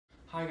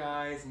Hi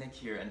guys, Nick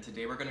here, and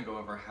today we're going to go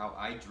over how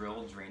I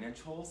drill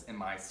drainage holes in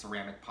my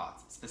ceramic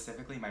pots,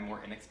 specifically my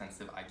more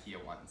inexpensive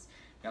IKEA ones.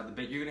 Now the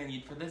bit you're going to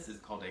need for this is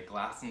called a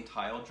glass and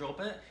tile drill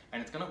bit,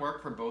 and it's going to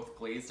work for both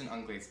glazed and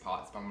unglazed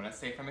pots, but I'm going to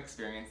say from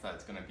experience that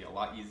it's going to be a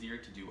lot easier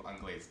to do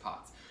unglazed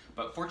pots.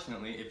 But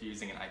fortunately, if you're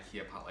using an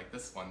IKEA pot like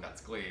this one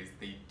that's glazed,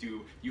 they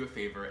do you a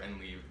favor and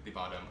leave the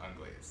bottom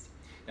unglazed.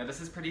 Now this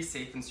is pretty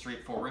safe and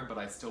straightforward, but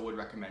I still would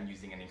recommend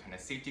using any kind of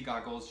safety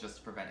goggles just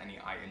to prevent any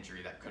eye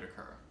injury that could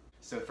occur.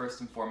 So first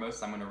and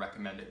foremost, I'm going to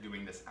recommend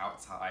doing this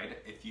outside.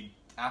 If you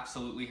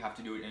absolutely have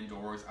to do it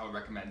indoors, I would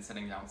recommend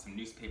setting down some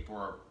newspaper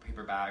or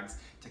paper bags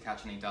to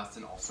catch any dust,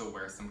 and also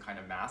wear some kind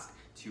of mask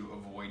to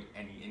avoid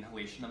any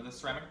inhalation of the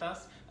ceramic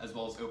dust, as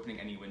well as opening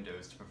any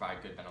windows to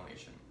provide good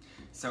ventilation.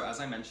 So as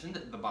I mentioned,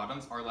 the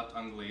bottoms are left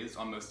unglazed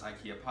on most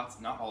IKEA pots,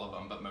 not all of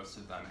them, but most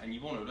of them. And you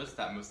will notice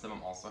that most of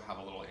them also have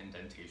a little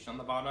indentation on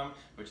the bottom,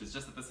 which is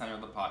just at the center of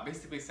the pot,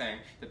 basically saying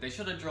that they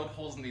should have drilled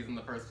holes in these in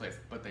the first place,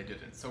 but they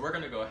didn't. So we're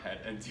going to go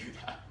ahead and do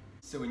that.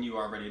 So when you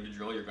are ready to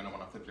drill, you're going to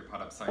want to flip your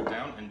pot upside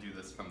down and do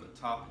this from the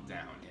top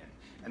down in.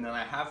 And then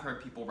I have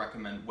heard people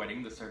recommend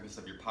wetting the surface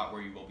of your pot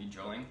where you will be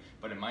drilling,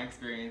 but in my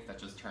experience that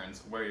just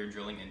turns where you're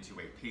drilling into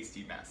a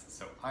pasty mess,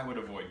 so I would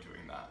avoid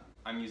doing that.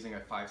 I'm using a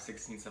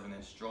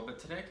 5/16" drill bit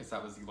today because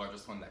that was the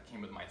largest one that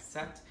came with my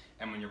set,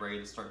 and when you're ready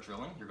to start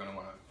drilling, you're going to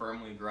want to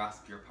firmly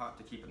grasp your pot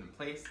to keep it in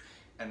place,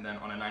 and then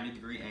on a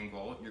 90-degree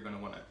angle, you're going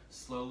to want to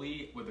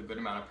slowly, with a good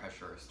amount of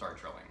pressure, start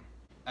drilling.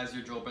 As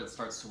your drill bit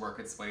starts to work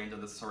its way into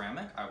the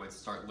ceramic, I would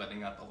start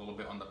letting up a little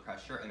bit on the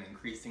pressure and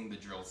increasing the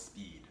drill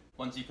speed.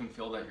 Once you can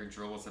feel that your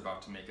drill is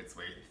about to make its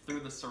way through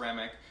the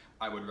ceramic,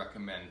 I would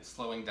recommend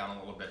slowing down a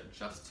little bit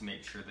just to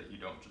make sure that you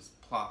don't just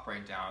plop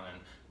right down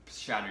and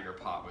shatter your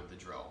pot with the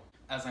drill.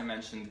 As I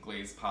mentioned,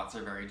 glazed pots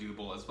are very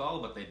doable as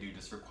well, but they do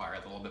just require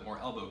a little bit more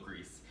elbow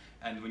grease.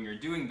 And when you're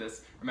doing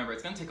this, remember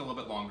it's going to take a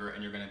little bit longer,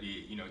 and you're going to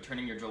be,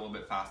 turning your drill a little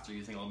bit faster,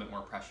 using a little bit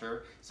more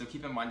pressure. So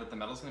keep in mind that the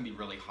metal's going to be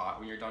really hot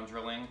when you're done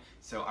drilling,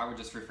 so I would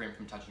just refrain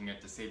from touching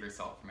it to save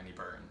yourself from any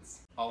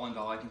burns. All in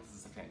all, I think this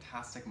is a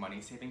fantastic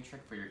money-saving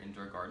trick for your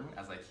indoor garden,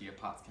 as IKEA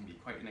pots can be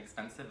quite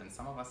inexpensive, and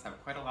some of us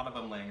have quite a lot of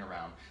them laying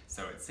around,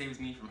 so it saves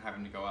me from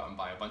having to go out and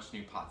buy a bunch of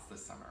new pots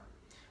this summer.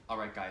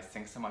 Alright guys,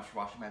 thanks so much for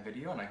watching my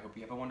video, and I hope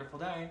you have a wonderful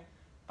day.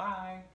 Bye!